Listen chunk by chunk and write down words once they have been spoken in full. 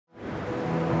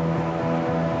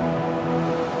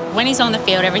When he's on the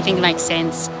field, everything makes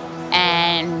sense,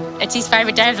 and it's his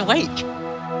favourite day of the week.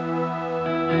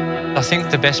 I think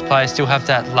the best players still have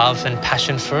that love and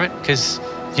passion for it, because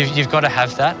you've got to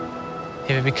have that.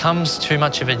 If it becomes too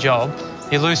much of a job,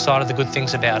 you lose sight of the good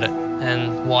things about it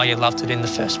and why you loved it in the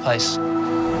first place.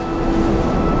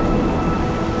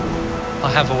 I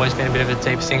have always been a bit of a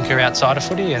deep thinker outside of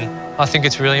footy, and I think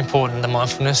it's really important, the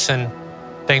mindfulness and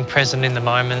being present in the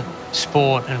moment.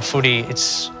 Sport and footy,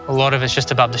 a lot of it's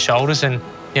just above the shoulders, and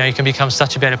you can become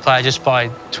such a better player just by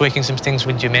tweaking some things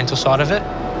with your mental side of it.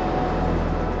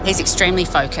 He's extremely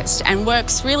focused and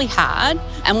works really hard,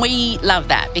 and we love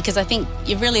that because I think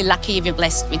you're really lucky if you're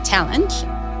blessed with talent.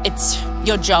 It's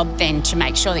your job then to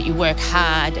make sure that you work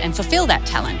hard and fulfil that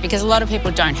talent, because a lot of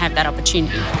people don't have that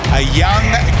opportunity. A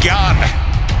young gun,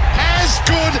 as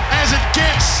good as it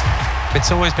gets. It's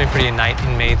always been pretty innate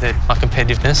in me, that my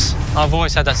competitiveness. I've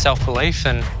always had that self-belief,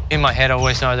 and in my head I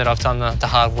always know that I've done the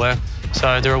hard work.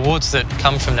 So the rewards that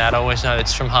come from that, I always know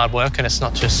it's from hard work and it's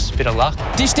not just a bit of luck.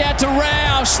 Dished out to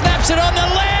Rowell, snaps it on the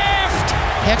left!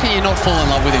 How can you not fall in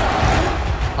love with him?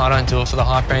 I don't do it for the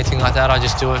hype or anything like that. I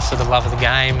just do it for the love of the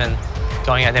game and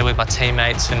going out there with my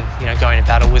teammates and going to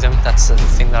battle with them. That's the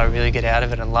thing that I really get out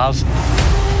of it and love.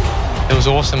 It was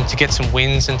awesome to get some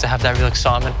wins and to have that real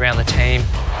excitement around the team.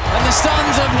 And the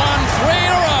Suns have won 3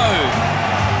 in a row.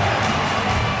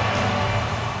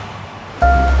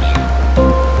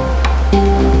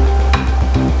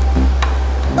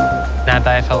 NAB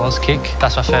AFL Oz kick.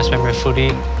 That's my first memory of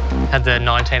footy. Had the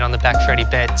 19 on the back for Eddie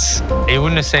Betts. You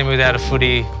wouldn't have seen me without a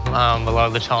footy a lot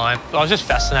of the time. I was just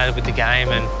fascinated with the game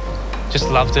and just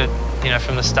loved it,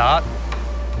 from the start.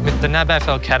 The NAB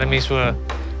AFL academies were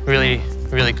really,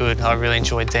 really good. I really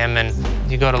enjoyed them, and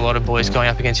you got a lot of boys going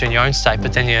up against you in your own state,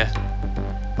 but then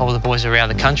all the boys around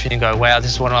the country, and you go, wow,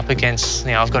 this is what I'm up against.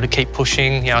 I've got to keep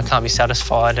pushing. I can't be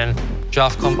satisfied. And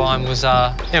draft combine was,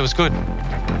 it was good.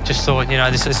 Just thought,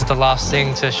 this is the last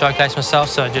thing to showcase myself,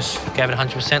 so I just gave it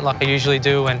 100% like I usually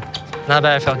do. And NAB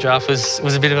AFL Draft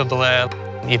was a bit of a blur.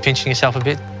 You're pinching yourself a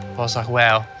bit. I was like,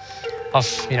 wow,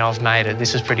 I've made it.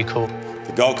 This is pretty cool.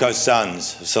 The Gold Coast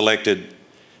Suns have selected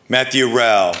Matt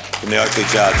Rowell from the Oakley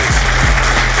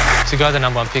Chargers. To go the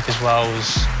 #1 pick as well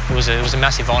was a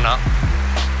massive honour,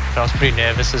 but I was pretty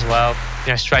nervous as well.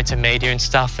 Straight to media and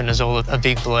stuff, and it was all a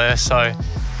big blur.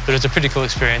 But it was a pretty cool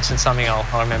experience and something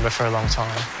I'll remember for a long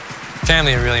time.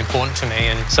 Family are really important to me,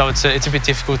 and so it's a bit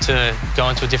difficult to go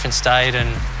into a different state and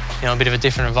a bit of a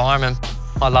different environment.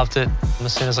 I loved it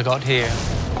as soon as I got here.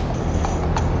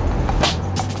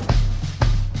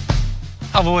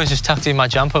 I've always just tucked in my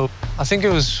jumper. I think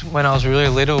it was when I was really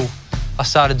little, I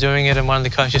started doing it, and one of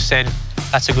the coaches said,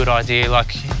 that's a good idea,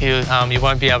 like you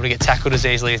won't be able to get tackled as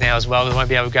easily as now as well, you won't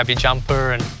be able to grab your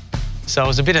jumper. And so it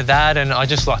was a bit of that, and I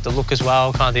just like the look as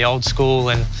well, kind of the old school,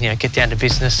 and get down to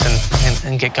business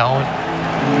and get going.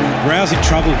 Rowell's in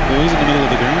trouble, boys, in the middle of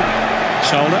the ground.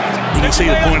 Shoulder. You can see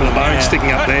the point of the bone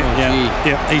sticking up there.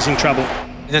 Yeah, he's in trouble.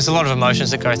 There's a lot of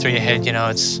emotions that go through your head,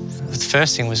 the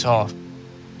first thing was, oh,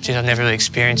 geez, I've never really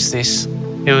experienced this.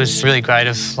 It was really great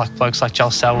of blokes like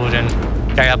Joel Selwood and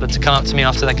Gary Ablett to come up to me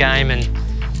after the game and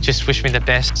just wish me the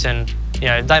best, and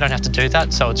they don't have to do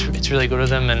that, so it's really good of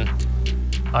them, and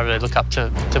I really look up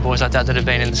to boys like that have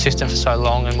been in the system for so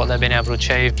long and what they've been able to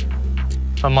achieve.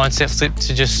 My mindset flipped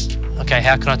to just, okay,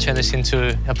 how can I turn this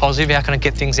into a positive? How can I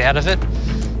get things out of it?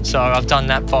 So I've done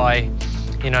that by,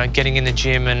 getting in the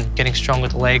gym and getting strong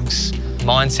with legs,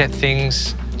 mindset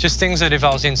things, just things that if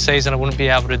I was in season I wouldn't be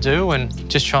able to do, and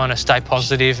just trying to stay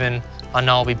positive, and I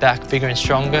know I'll be back bigger and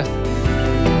stronger.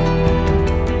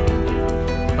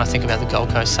 When I think about the Gold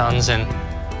Coast Suns and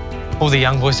all the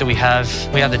young boys that we have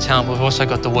the talent, but we've also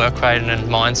got the work rate and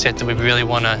mindset that we really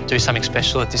want to do something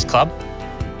special at this club.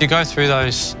 You go through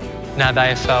those NAB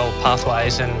AFL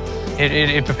pathways and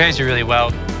it prepares you really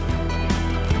well.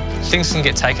 Things can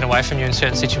get taken away from you in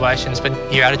certain situations, but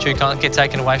your attitude can't get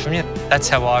taken away from you. That's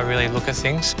how I really look at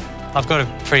things. I've got a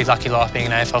pretty lucky life being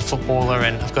an AFL footballer,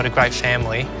 and I've got a great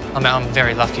family. I'm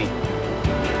very lucky.